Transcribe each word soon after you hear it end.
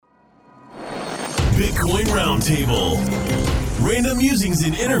Bitcoin Roundtable. Random musings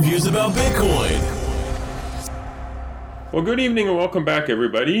and interviews about Bitcoin. Well, good evening and welcome back,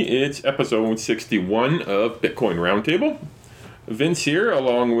 everybody. It's episode 61 of Bitcoin Roundtable. Vince here,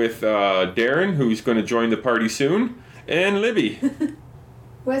 along with Darren, who's going to join the party soon, and Libby.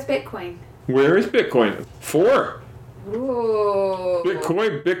 Where's Bitcoin? Where is Bitcoin? 4. Ooh.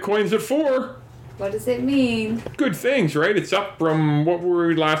 Bitcoin's at 4. What does it mean? Good things, right? It's up from, what were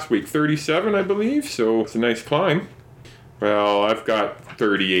we last week? 37, I believe, so it's a nice climb. Well, I've got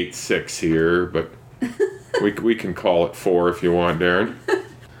 38.6 here, but we can call it 4 if you want, Darren.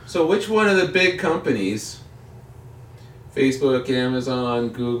 So which one of the big companies, Facebook, Amazon,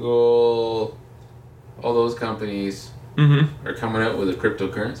 Google, all those companies, are coming out with a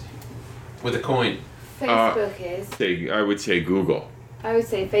cryptocurrency? With a coin? Facebook is. I would say Google. I would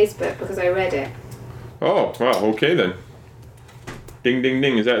say Facebook because I read it. Oh, well, okay then. Ding, ding,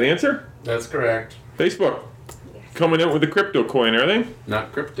 ding. Is that the answer? That's correct. Facebook. Yes. Coming out with a crypto coin, are they?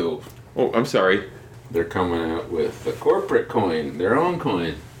 Not crypto. Oh, I'm sorry. They're coming out with a corporate coin, their own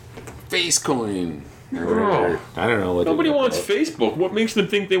coin. Face coin. Or whatever. I don't know what Nobody they wants call it. Facebook. What makes them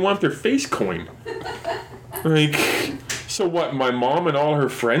think they want their face coin? Like, so what, my mom and all her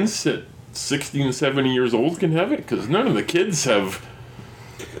friends at 60 and 70 years old can have it? Because none of the kids have...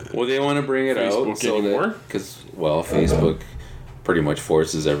 Well, they want to bring it Facebook out so anymore? that because Facebook pretty much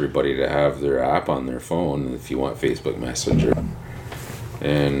forces everybody to have their app on their phone if you want Facebook Messenger,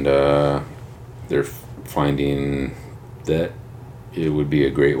 and they're finding that it would be a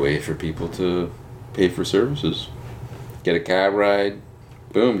great way for people to pay for services. Get a cab ride,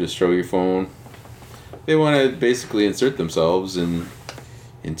 boom, just show your phone. They want to basically insert themselves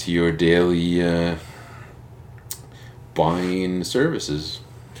into your daily buying services.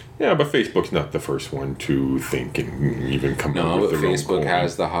 Yeah, but Facebook's not the first one to think and even come up No, with but their own Facebook coin.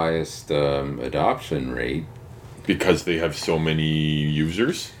 has the highest adoption rate. Because they have so many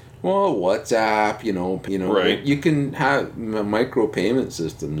users? Well, WhatsApp, Right. You can have micro payment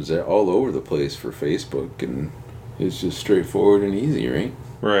systems all over the place for Facebook, and it's just straightforward and easy, right?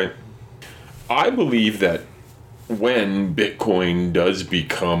 Right. I believe that when Bitcoin does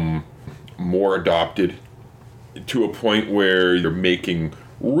become more adopted to a point where you're making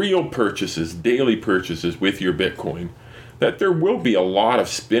real purchases, daily purchases with your Bitcoin, that there will be a lot of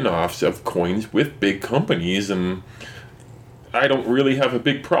spin-offs of coins with big companies, and I don't really have a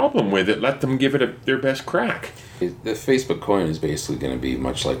big problem with it. Let them give it their best crack. The Facebook coin is basically going to be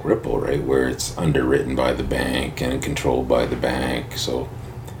much like Ripple, right? Where it's underwritten by the bank and controlled by the bank. So,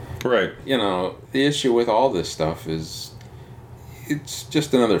 Right. the issue with all this stuff is it's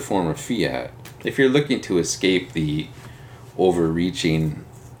just another form of fiat. If you're looking to escape the overreaching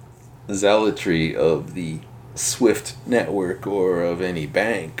zealotry of the SWIFT network or of any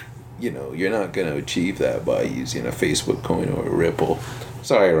bank, you're not going to achieve that by using a Facebook coin or a Ripple.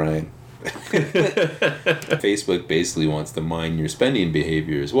 Sorry, Ryan. Facebook basically wants to mine your spending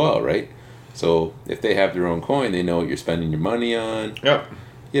behavior as well, right? So if they have their own coin, they know what you're spending your money on. Yeah.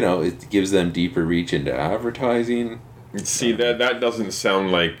 It gives them deeper reach into advertising. See, that doesn't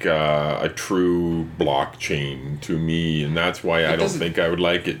sound like a true blockchain to me, and that's why I don't think I would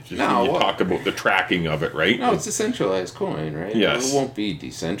like it. Just when you talk about the tracking of it, right? No, it's a centralized coin, right? Yes. It won't be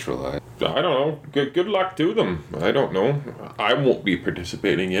decentralized. I don't know. Good luck to them. I don't know. I won't be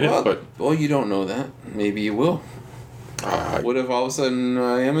participating in it, but... Well, you don't know that. Maybe you will. What if all of a sudden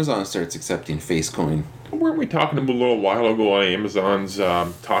Amazon starts accepting face coin? Weren't we talking about a little while ago on Amazon's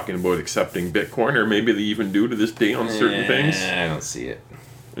talking about accepting Bitcoin, or maybe they even do to this day on certain things? I don't see it.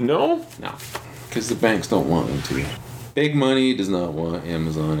 No? No. Because the banks don't want them to. Big money does not want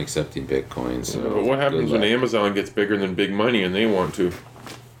Amazon accepting Bitcoin. So But what happens when Amazon gets bigger than big money and they want to?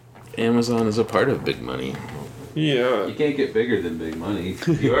 Amazon is a part of big money. Yeah. You can't get bigger than big money.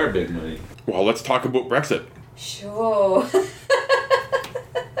 You are big money. Well, let's talk about Brexit. Sure.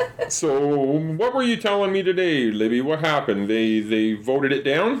 So, what were you telling me today, Libby? What happened? They voted it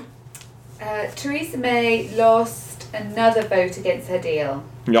down? Theresa May lost another vote against her deal.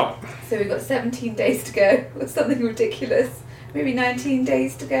 Yep. So we've got 17 days to go, or something ridiculous. Maybe 19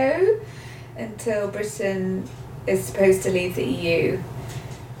 days to go until Britain is supposed to leave the EU.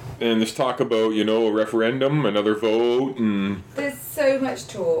 And there's talk about, a referendum, another vote, and... There's so much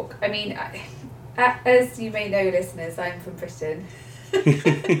talk. I mean, as you may know, listeners, I'm from Britain.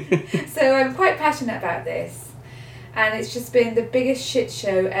 So I'm quite passionate about this. And it's just been the biggest shit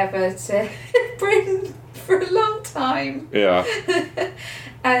show ever to bring for a long time. Yeah.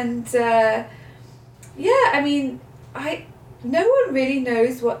 And, I mean, no one really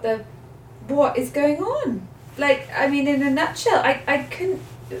knows what is going on. Like, I mean, in a nutshell, I couldn't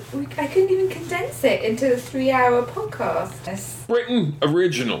I couldn't even condense it into a 3-hour podcast. Britain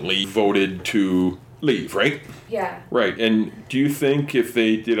originally voted to leave, right? Yeah. Right. And do you think if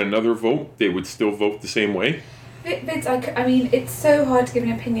they did another vote, they would still vote the same way? Vince, I mean, it's so hard to give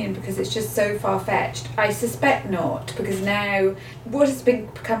an opinion because it's just so far-fetched. I suspect not, because now what has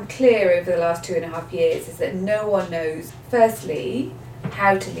become clear over the last 2.5 years is that no one knows, firstly,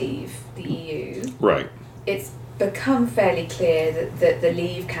 how to leave the EU. Right. It's become fairly clear that the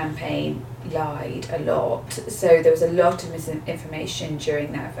Leave campaign lied a lot, so there was a lot of misinformation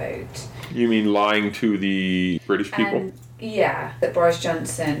during that vote. You mean lying to the British people? Yeah, that Boris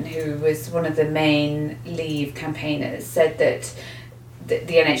Johnson, who was one of the main Leave campaigners, said that the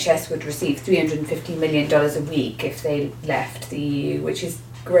NHS would receive $350 million a week if they left the EU, which is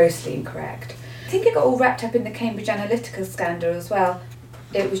grossly incorrect. I think it got all wrapped up in the Cambridge Analytica scandal as well.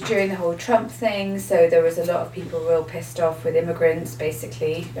 It was during the whole Trump thing, so there was a lot of people real pissed off with immigrants,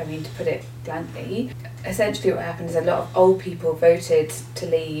 basically. I mean, to put it bluntly. Essentially what happened is a lot of old people voted to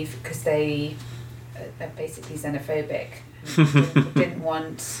leave because they are basically xenophobic. Didn't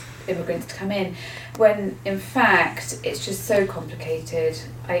want immigrants to come in, when in fact it's just so complicated.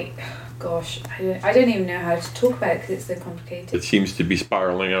 I don't even know how to talk about it because it's so complicated. It seems to be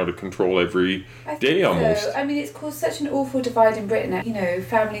spiraling out of control every day almost. I mean, it's caused such an awful divide in Britain. You know,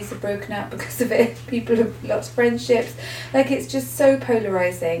 families have broken up because of it. People have lost friendships. Like, it's just so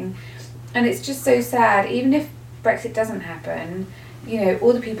polarising, and it's just so sad. Even if Brexit doesn't happen, you know,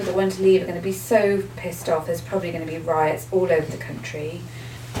 all the people that want to leave are going to be so pissed off. There's probably going to be riots all over the country.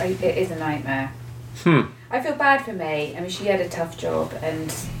 It is a nightmare. I feel bad for May. I mean, she had a tough job,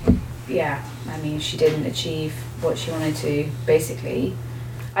 and yeah, I mean, she didn't achieve what she wanted to, basically.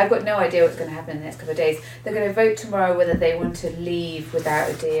 I've got no idea what's going to happen in the next couple of days. They're going to vote tomorrow whether they want to leave without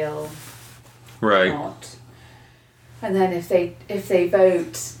a deal right. or not. And then if they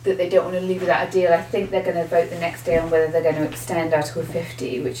vote that they don't want to leave without a deal, I think they're going to vote the next day on whether they're going to extend Article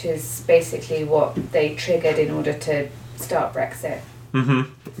 50, which is basically what they triggered in order to start Brexit.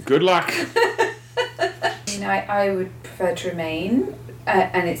 Good luck. You know, I would prefer to remain,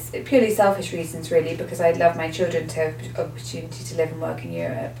 and it's purely selfish reasons, really, because I'd love my children to have the opportunity to live and work in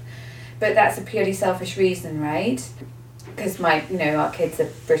Europe. But that's a purely selfish reason, right? Because our kids are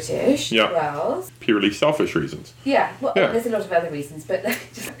British. Yeah. Well, Purely selfish reasons. yeah. Well, Yeah. there's a lot of other reasons, but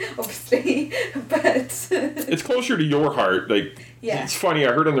just obviously, but It's closer to your heart. Like, yeah. It's funny.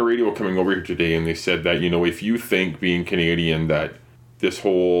 I heard on the radio coming over here today, and they said that, you know, if you think being Canadian that this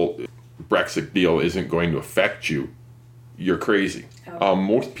whole Brexit deal isn't going to affect you, you're crazy. Oh.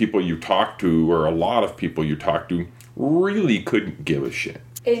 Most people you talk to, or a lot of people you talk to, really couldn't give a shit.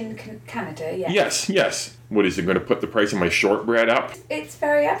 In Canada, yeah. Yes. What is it going to put the price of my shortbread up? It's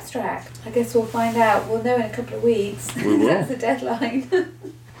very abstract. I guess we'll find out. We'll know in a couple of weeks. We will. That's the deadline.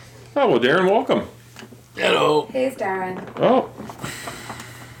 Oh, well, Darren, welcome. Hello. Here's Darren. Oh,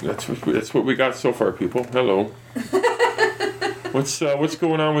 that's what we got so far, people. Hello. What's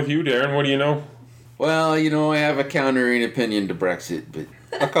going on with you, Darren? What do you know? Well, you know, I have a countering opinion to Brexit, but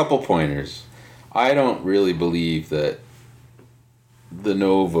a couple pointers. I don't really believe that the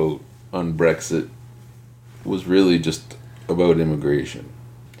no vote on Brexit was really just about immigration.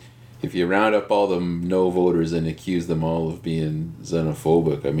 If you round up all the no voters and accuse them all of being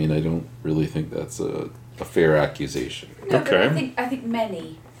xenophobic, I mean, I don't really think that's a fair accusation. No, Okay. but I think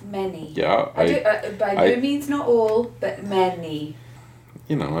many. Yeah, By no means not all, but many.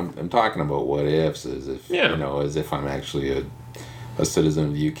 You know, I'm talking about what ifs as if Yeah. you know, as if I'm actually a citizen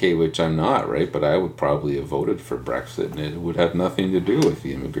of the UK, which I'm not, right? But I would probably have voted for Brexit, and it would have nothing to do with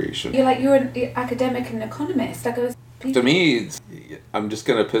the immigration. You're an academic and an economist. To me, I'm just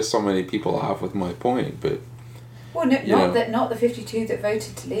going to piss so many people off with my point, but Well, no, not the 52 that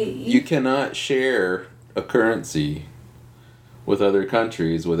voted to leave. you cannot share a currency with other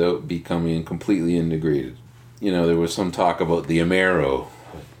countries without becoming completely integrated. You know, there was some talk about the Amero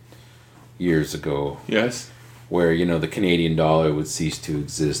years ago, Yes. where, you know, the Canadian dollar would cease to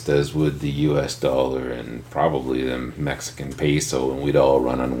exist, as would the US dollar and probably the Mexican peso, and we'd all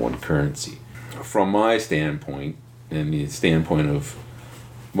run on one currency. From my standpoint, and the standpoint of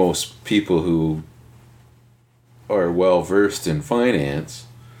most people who are well versed in finance,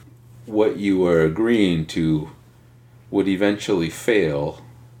 what you are agreeing to would eventually fail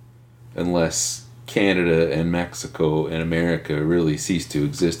unless Canada and Mexico and America really ceased to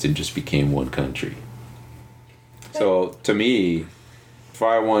exist and just became one country. So, to me, if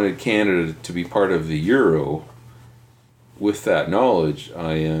I wanted Canada to be part of the Euro, with that knowledge,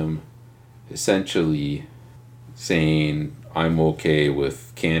 I am essentially saying I'm okay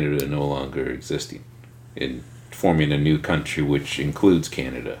with Canada no longer existing in forming a new country, which includes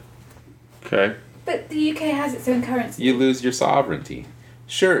Canada. Okay. But the UK has its own currency. You lose your sovereignty.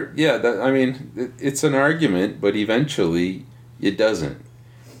 Sure, yeah, it's an argument, but eventually it doesn't.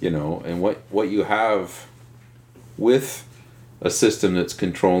 And what you have with a system that's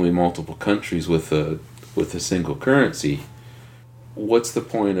controlling multiple countries with a single currency, what's the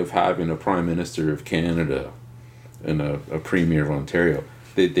point of having a Prime Minister of Canada and a Premier of Ontario?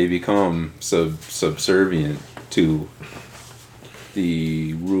 They become subservient to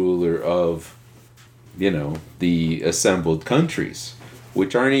the ruler of, the assembled countries,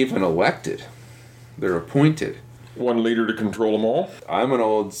 which aren't even elected. They're appointed. One leader to control them all? I'm an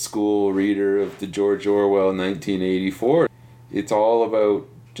old school reader of the George Orwell 1984. It's all about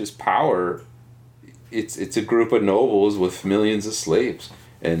just power. It's a group of nobles with millions of slaves.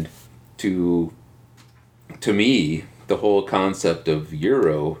 And to me, the whole concept of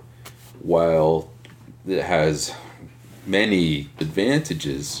euro, while it has many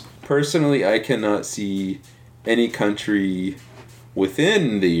advantages, personally I cannot see any country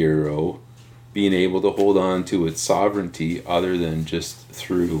within the euro being able to hold on to its sovereignty other than just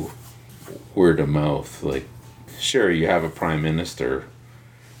through word of mouth. Like, sure, you have a prime minister,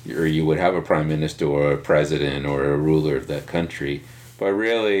 or you would have a prime minister or a president or a ruler of that country, but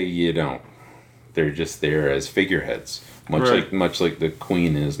really you don't. They're just there as figureheads, much like the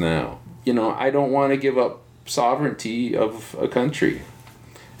Queen is now. I don't want to give up sovereignty of a country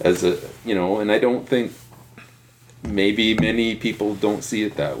and I don't think, maybe many people don't see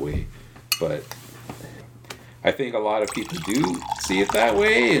it that way, but I think a lot of people do see it that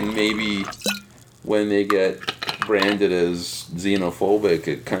way, and maybe when they get branded as xenophobic,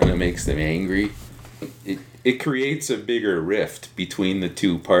 it kind of makes them angry. It creates a bigger rift between the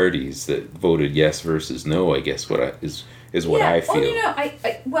two parties that voted yes versus no, I guess, is what I feel.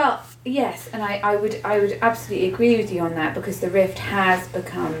 Well, yes, and I would absolutely agree with you on that, because the rift has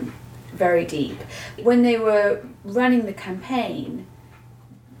become very deep. When they were running the campaign,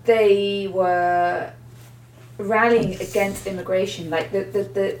 they were rallying against immigration, like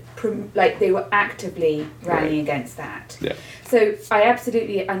they were actively rallying against that. Yeah. So I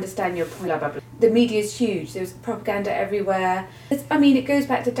absolutely understand your point about the media is huge. There's propaganda everywhere. It goes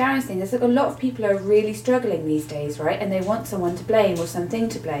back to Darren's thing. There's a lot of people are really struggling these days, right? And they want someone to blame or something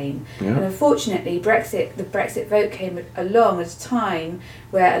to blame. Yeah. And unfortunately, the Brexit vote came along at a time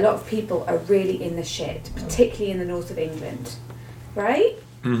where a lot of people are really in the shit, particularly in the north of England, right?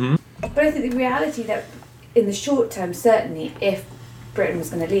 Mm-hmm. But I think the reality that in the short term, certainly, if Britain was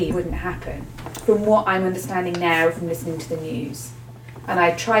going to leave, wouldn't happen. From what I'm understanding now from listening to the news. And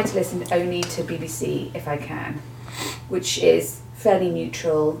I try to listen only to BBC if I can, which is fairly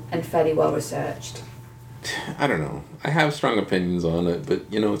neutral and fairly well researched. I don't know. I have strong opinions on it, but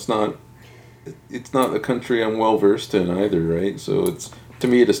it's not a country I'm well versed in either, right? So it's, to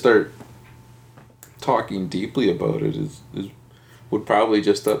me, to start talking deeply about it would probably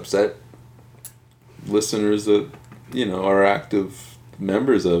just upset listeners that are active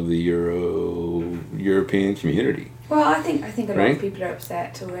members of the European community. Well, I think a lot of people are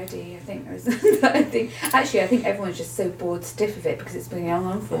upset already. I think everyone's just so bored stiff of it because it's been going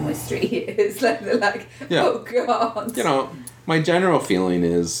on for almost 3 years. They're like, oh God. My general feeling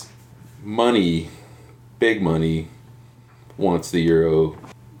is big money, wants the euro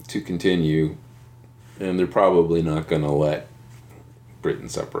to continue, and they're probably not going to let Britain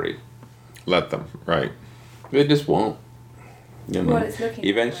separate. Let them, right? They just won't.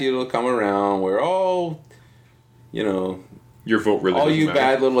 Eventually it'll come around where your vote really all you matter.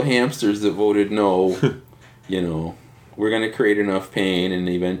 bad little hamsters that voted no, we're going to create enough pain and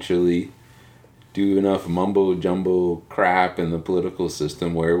eventually do enough mumbo jumbo crap in the political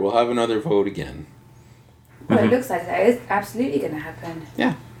system where we'll have another vote again. Well, it looks like that is absolutely going to happen.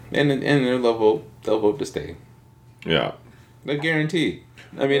 Yeah, and they'll vote to stay. Yeah, I guarantee.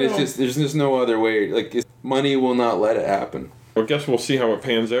 It's just there's just no other way. Money will not let it happen. I guess we'll see how it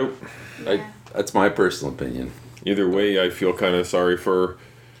pans out. That's my personal opinion. Either way, I feel kind of sorry for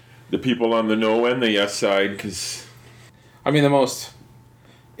the people on the no and the yes side, because... the most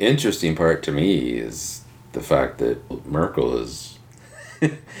interesting part to me is the fact that Merkel is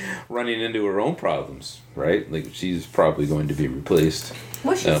running into her own problems, right? She's probably going to be replaced.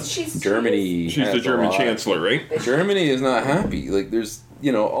 Well, she's Germany. She's the German chancellor, right? Germany is not happy. There's,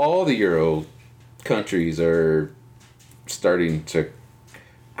 all the Euro countries are starting to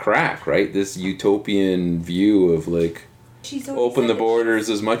crack, right? This utopian view of open the borders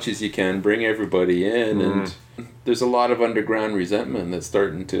as much as you can, bring everybody in, and there's a lot of underground resentment that's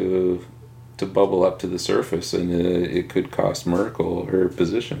starting to bubble up to the surface, and it could cost Merkel her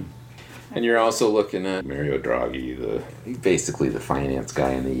position. And you're also looking at Mario Draghi, he's basically the finance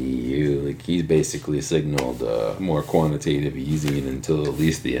guy in the EU. Like, he's basically signaled more quantitative easing until at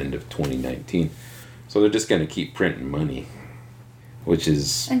least the end of 2019. So they're just going to keep printing money, which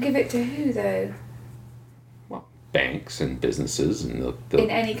is... And give it to who, though? Well, banks and businesses. And in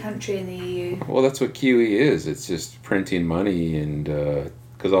any country in the EU. Well, that's what QE is. It's just printing money, and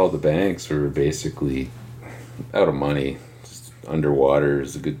because all the banks are basically out of money. Underwater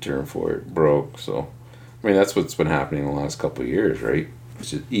is a good term for it. Broke. So, I mean, that's what's been happening in the last couple of years, right?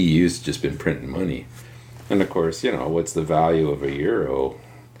 EU's just been printing money. And of course, what's the value of a euro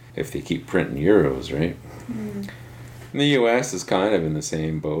if they keep printing euros, right? Mm. And the US is kind of in the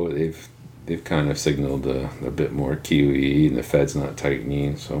same boat. They've kind of signaled a bit more QE, and the Fed's not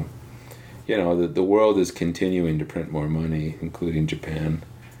tightening. So, the world is continuing to print more money, including Japan,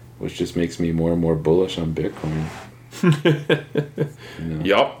 which just makes me more and more bullish on Bitcoin.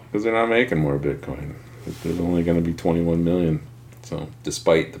 Yep. Because they're not making more Bitcoin. There's only going to be 21 million. So,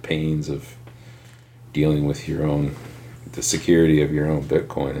 despite the pains of dealing with the security of your own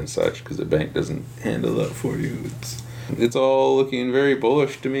Bitcoin and such, because the bank doesn't handle that for you, it's all looking very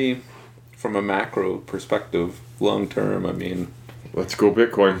bullish to me from a macro perspective, long term. I mean, let's go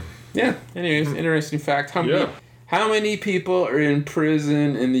Bitcoin. Yeah. Anyways, interesting fact. How many people are in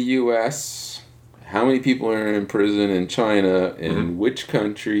prison in the U.S.? How many people are in prison in China, and which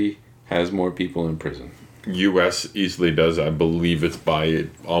country has more people in prison? U.S. easily does. I believe it's by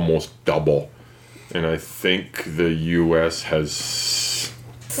almost double. And I think the U.S. has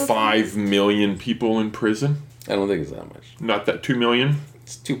 5 million people in prison. I don't think it's that much. Not that 2 million?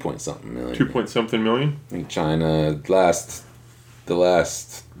 It's 2-point-something million. 2-point-something million? I think China, the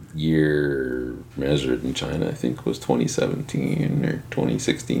last year measured in China, I think was 2017 or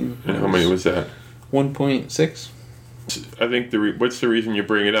 2016. And how many was that? 1.6. I think what's the reason you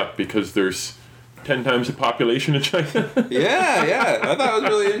bring it up? Because there's 10 times the population of China? Yeah. I thought it was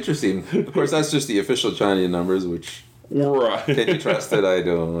really interesting. Of course, that's just the official Chinese numbers, which... Right. Can you trust it? I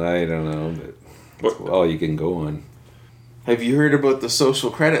don't know. But that's all you can go on. Have you heard about the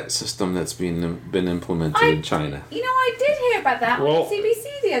social credit system that's been implemented in China? I did hear about that on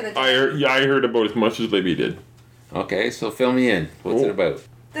CBC the other day. I heard about as much as Libby did. Okay, so fill me in. What's it about?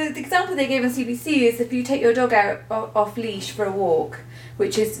 The example they gave on CBC is if you take your dog out off leash for a walk,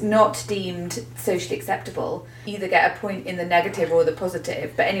 which is not deemed socially acceptable, you either get a point in the negative or the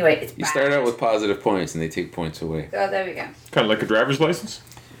positive. But anyway, it's You start out with positive points and they take points away. Oh, there we go. Kind of like a driver's license?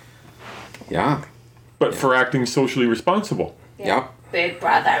 Yeah. But for acting socially responsible. Yeah. Yep. Big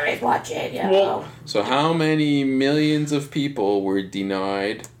Brother is watching you. Well, so how many millions of people were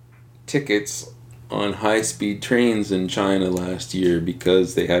denied tickets on high-speed trains in China last year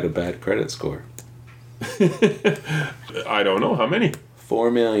because they had a bad credit score? I don't know. How many? 4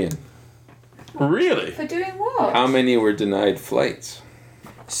 million. Really? For doing what? How many were denied flights?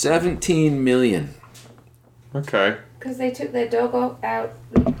 17 million. Okay. Because they took their dog out.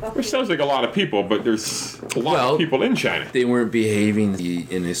 Which sounds like a lot of people, but there's a lot of people in China. They weren't behaving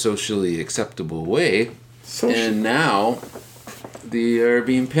in a socially acceptable way, and now they are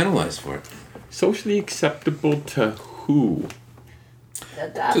being penalized for it. Socially acceptable to who?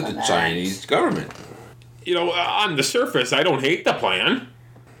 To the Chinese government. On the surface, I don't hate the plan.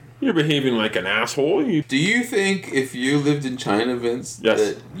 You're behaving like an asshole. Do you think if you lived in China, Vince,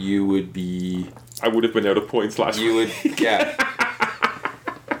 that you would be... I would have been out of points last week. You would, yeah.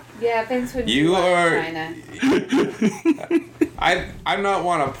 Yeah, Vince would You are... China. I'm not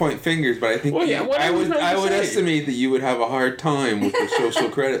want to point fingers, but I think I would estimate that you would have a hard time with the social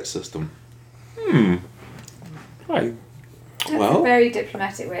credit system. That's a very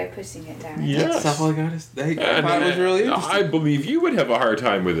diplomatic way of putting it down. Yes. That's all I got to say. I thought it was really interesting. I believe you would have a hard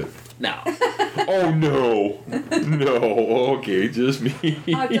time with it. No. Oh, no. No. Okay, just me.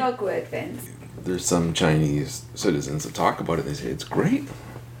 Our dog would, Vince. There's some Chinese citizens that talk about it. They say it's great.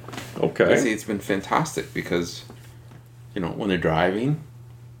 Okay. They say it's been fantastic because, when they're driving,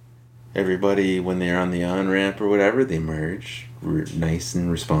 everybody, when they're on the on-ramp or whatever, they merge nice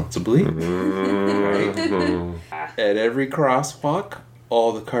and responsibly. Right? At every crosswalk,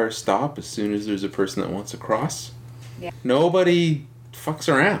 all the cars stop as soon as there's a person that wants to cross. Yeah. Nobody fucks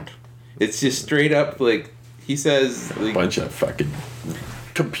around. It's just straight up, like, he says... Like, bunch of fucking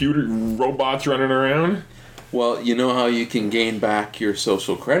computer robots running around. Well, you know how you can gain back your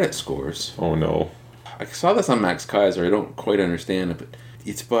social credit scores? Oh, no. I saw this on Max Kaiser. I don't quite understand it, but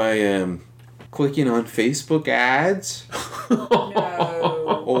it's by clicking on Facebook ads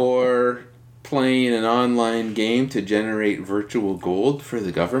No. or playing an online game to generate virtual gold for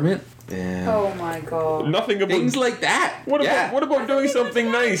the government. Yeah. Oh my god. Nothing about Things like that. What Yeah. about doing think something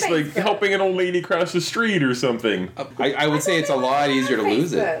it's on nice, like Facebook. helping an old lady cross the street or something? I would say it's a lot easier to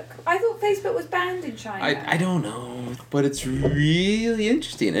lose it. Facebook. I thought Facebook was banned in China. I don't know, but it's really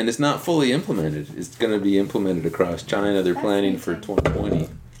interesting, and it's not fully implemented. It's going to be implemented across China. They're planning for 2020.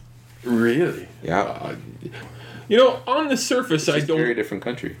 Really? Yeah, You know, on the surface, I it's a very don't different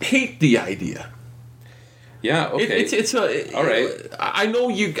country. hate the idea. Yeah, okay. It's a All right. I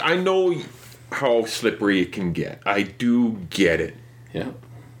know how slippery it can get. I do get it. Yeah.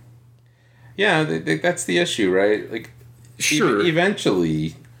 Yeah, that's the issue, right? Like, Sure.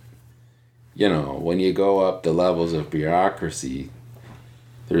 Eventually, you know, when you go up the levels of bureaucracy,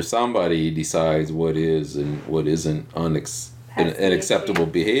 there's somebody decides what is and what isn't That's an the acceptable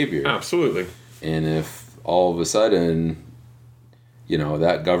issue. behavior. Absolutely. And if all of a sudden, you know,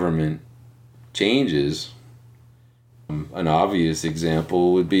 that government changes, an obvious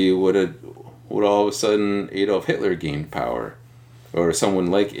example would be would all of a sudden Adolf Hitler gained power, or someone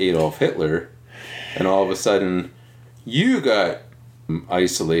like Adolf Hitler, and all of a sudden you got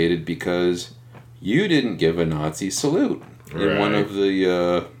isolated because you didn't give a Nazi salute in one Right. of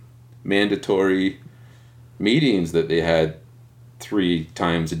the mandatory meetings that they had 3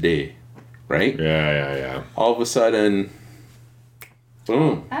 times a day, right? Yeah. All of a sudden,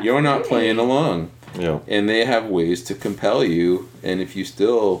 boom, you're not Absolutely. playing along. Yeah. And they have ways to compel you, and if you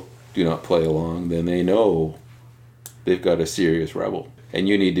still do not play along, then they know they've got a serious rebel, and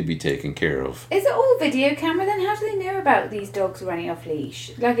you need to be taken care of. Is it all video camera then? How do they know about these dogs running off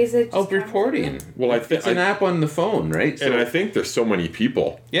leash? Like, is it just Oh, cameras reporting. everywhere? Well, I think It's an app on the phone, right? and I think there's so many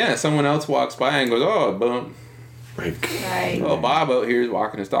people. Yeah, someone else walks by and goes, oh, boom. Like, Right. Oh, Bob out here is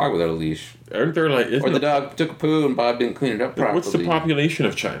walking his dog without a leash. aren't there like? Or the dog took a poo and Bob didn't clean it up properly. What's the population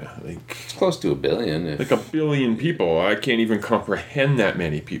of China? Like It's close to 1 billion. like 1 billion people. I can't even comprehend that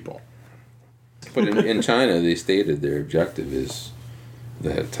many people. But in China, they stated their objective is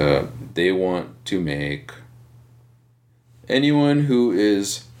that they want to make anyone who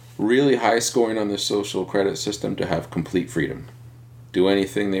is really high scoring on the social credit system to have complete freedom. Do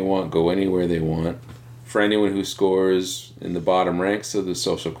anything they want, go anywhere they want. For anyone who scores in the bottom ranks of the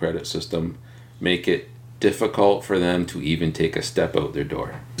social credit system, make it difficult for them to even take a step out their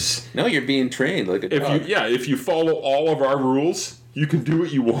door. No, you're being trained like a dog. If you follow all of our rules, you can do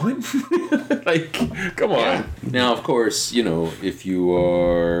what you want. Like, come on. Yeah. Now, of course, you know, if you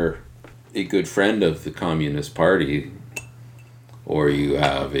are a good friend of the Communist Party, or you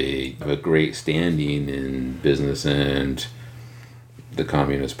have a great standing in business and the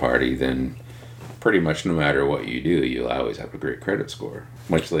Communist Party, then pretty much no matter what you do, you'll always have a great credit score.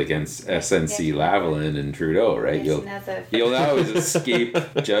 Much like SNC Lavalin and Trudeau, right? There's another- You'll always escape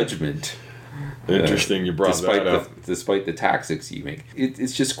judgment. Interesting you brought that up. Despite the tactics you make.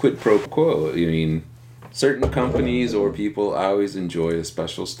 It's just quid pro quo. I mean, certain companies or people always enjoy a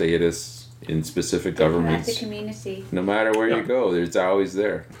special status in specific governments. Diplomatic community. No matter where you go, it's always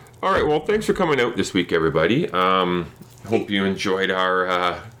there. All right, well, thanks for coming out this week, everybody. Hope you enjoyed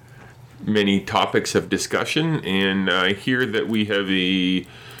our many topics of discussion, and I hear that we have a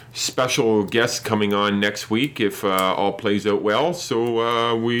special guest coming on next week if all plays out well.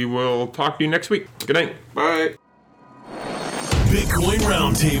 So we will talk to you next week. Good night. Bye. Bitcoin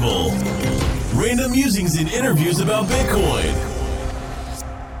Roundtable. Random musings and interviews about Bitcoin.